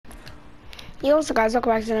Yo, what's up guys,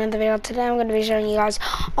 welcome back to another video. Today I'm going to be showing you guys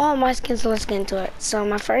all my skins, so let's get into it. So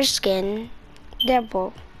my first skin,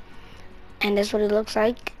 Deadpool. And that's what he looks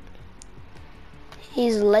like.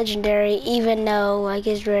 He's legendary, even though like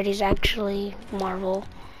his red is actually Marvel.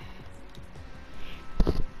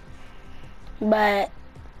 But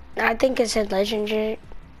I think it said legendary,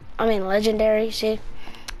 see?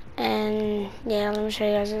 And yeah, let me show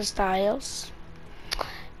you guys the styles.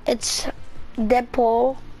 It's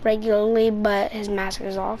Deadpool regularly, but his mask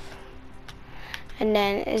is off. And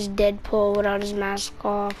then it's Deadpool without his mask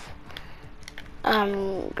off.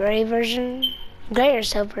 Gray version, gray or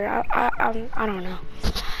silver, I don't know.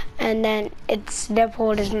 And then it's Deadpool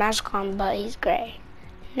with his mask on, but he's gray.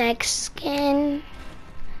 Next skin,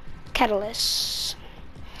 Catalyst.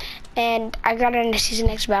 And I got her in the Season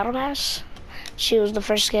X Battle Pass. She was the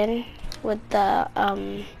first skin with the,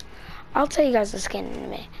 I'll tell you guys the skin in a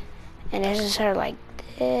minute. And this is her like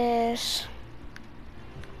this.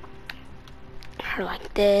 Her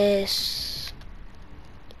like this.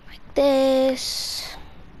 Like this.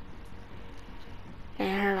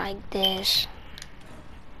 And her like this.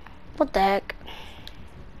 What the heck?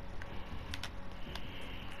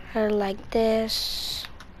 Her like this.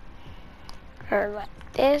 Her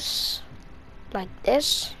like this. Like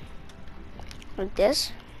this. Like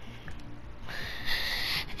this.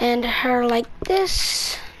 And her like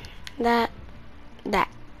this. That.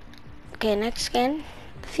 Okay, next skin,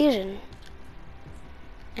 the Fusion.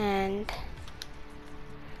 And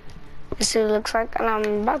this is what it looks like, and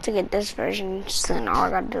I'm about to get this version soon. All I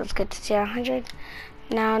gotta do is get to tier 100.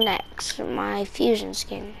 Now next, my Fusion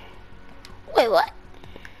skin. Wait, what?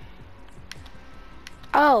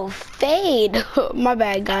 Oh, Fade. My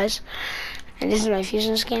bad, guys. And this is my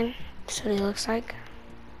Fusion skin. This is what he looks like.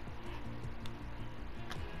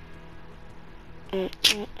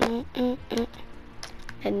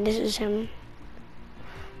 And this is him,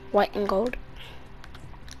 white and gold.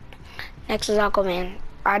 Next is Aquaman.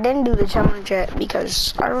 I didn't do the challenge yet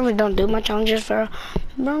because I really don't do my challenges but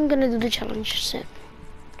I'm gonna do the challenge soon.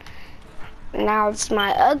 Now it's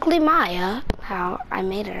my ugly Maya, how I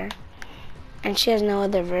made her. And she has no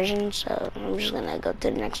other version, so I'm just gonna go to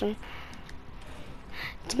the next one.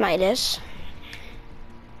 It's Midas.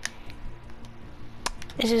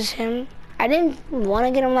 This is him. I didn't want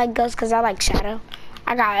to get him like Ghost because I like Shadow.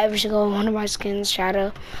 I got every single one of my skins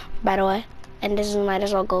Shadow, by the way. And this is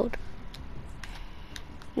Midas all gold.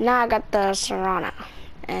 Now I got the Serana.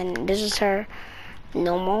 And this is her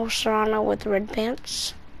normal Serana with red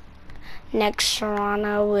pants. Next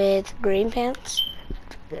Serana with green pants.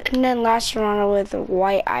 And then last Serana with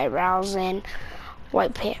white eyebrows and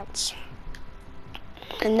white pants.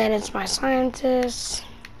 And then it's my Scientist.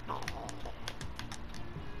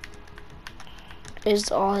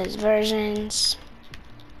 Is all his versions.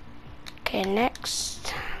 Okay,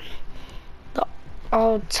 next, the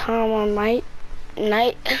all-time on night.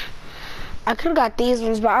 I could have got these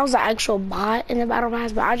ones, but I was an actual bot in the battle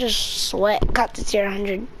pass, but I just sweat, got to tier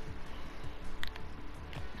 100.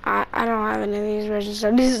 I don't have any of these versions,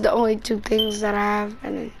 so these are the only two things that I have,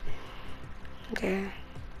 and then, okay,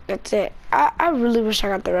 that's it. I really wish I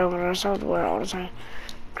got the red one, or else I would wear it all the time,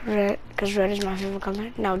 because red is my favorite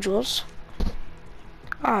color. Now, Jules.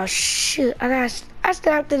 Oh shoot, I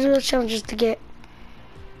still have to do a challenge just to get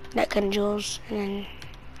that kind of jewels, and then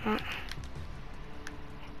I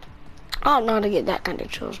don't know how to get that kind of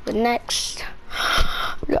jewels. But next,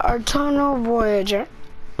 the Artano Voyager.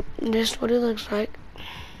 This is what it looks like.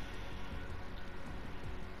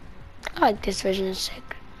 I like this version, it's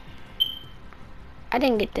sick. I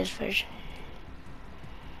didn't get this version.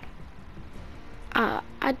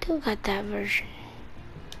 I do got that version.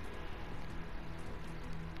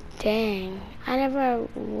 Dang, I never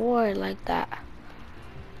wore it like that.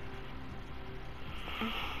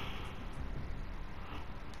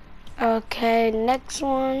 Okay, next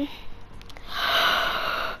one.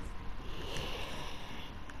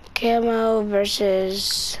 Camo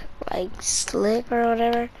versus like Slick or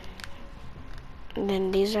whatever. And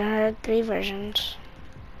then these are her 3 versions.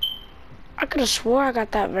 I could have swore I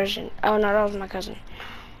got that version. Oh no, that was my cousin.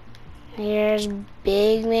 Here's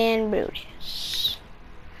Big Man Brutus.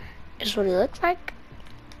 This is what he looks like,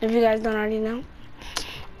 if you guys don't already know.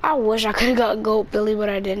 I wish I could have got Goat Billy, but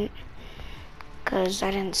I didn't, because I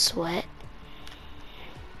didn't sweat.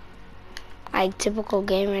 Like typical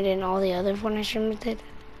gamer and all the other Fortnite streamers did.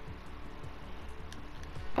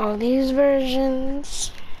 All these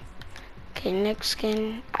versions. Okay, next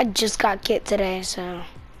skin. I just got Kit today, so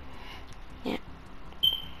yeah.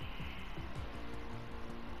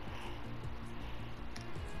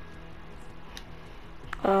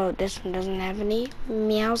 Oh, this one doesn't have any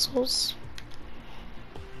meowsles.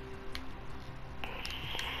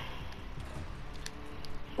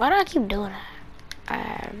 Why do I keep doing that? I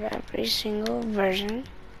have every single version.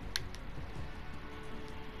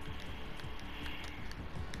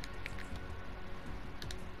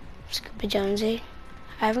 Scuba Jonesy.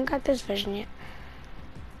 I haven't got this version yet.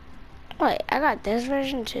 Wait, I got this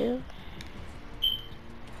version too.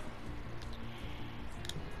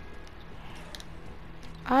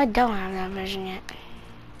 I don't have that version yet.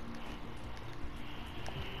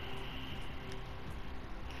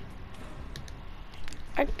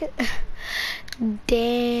 I could,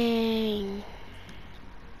 dang.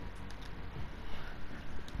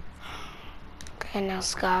 Okay, now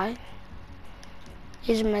Sky.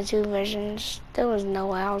 These are my two versions. There was no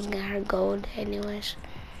way I was getting her gold anyways.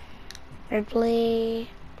 Ripley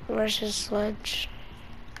versus Sludge.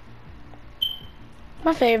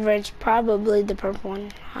 My favorite's probably the purple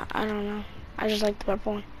one. I don't know. I just like the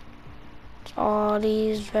purple one. It's all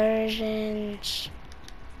these versions.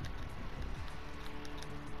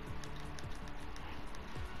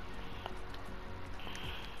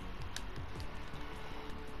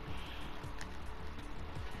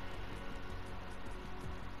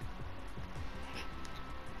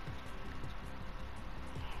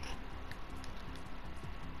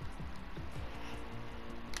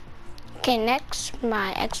 Okay, next,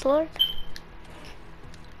 my X-Lord.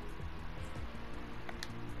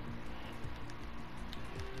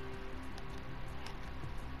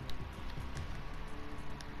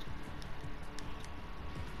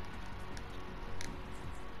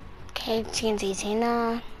 Okay, TNT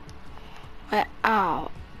Tina. Wait,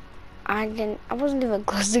 oh, I wasn't even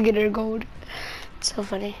close to get her gold. It's so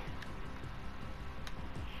funny.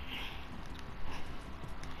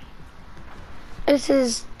 This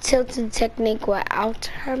is tilted technique without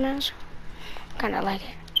her mouse. Kinda like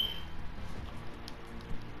it.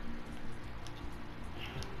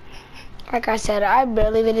 Like I said, I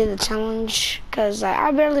barely did the challenge because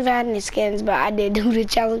I barely had any skins, but I did do the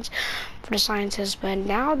challenge for the scientist. But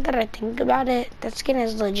now that I think about it, that skin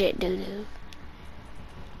is legit doo-doo.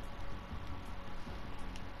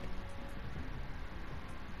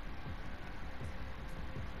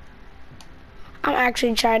 I'm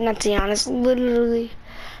actually trying not to yawn. It's literally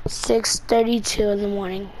 6:32 in the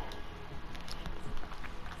morning.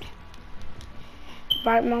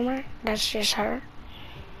 Right, Mama? That's just her.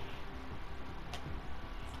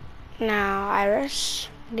 Now, Iris.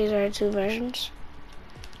 These are her two versions.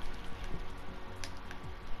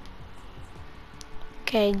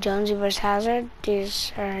 Okay, Jonesy vs. Hazard.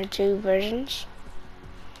 These are her two versions.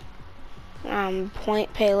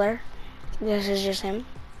 Point Paler. This is just him.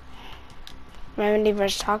 Remedy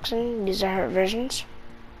vs. Toxin. These are her versions.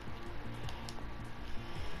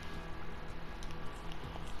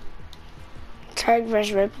 Tarek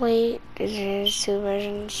vs. Ripley. These are his two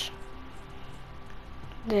versions.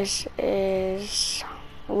 This is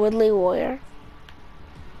Woodley Warrior.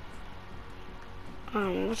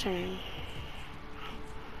 What's her name?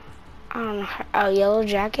 I don't know. Oh, Yellow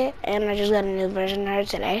Jacket. And I just got a new version of her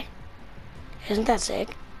today. Isn't that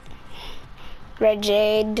sick? Red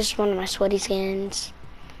Jade. This is one of my sweaty skins.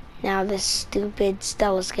 Now this stupid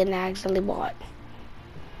Stella skin I accidentally bought.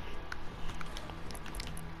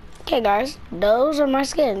 Okay guys, those are my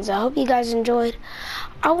skins. I hope you guys enjoyed.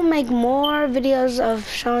 I will make more videos of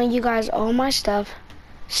showing you guys all my stuff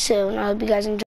soon. I hope you guys enjoy.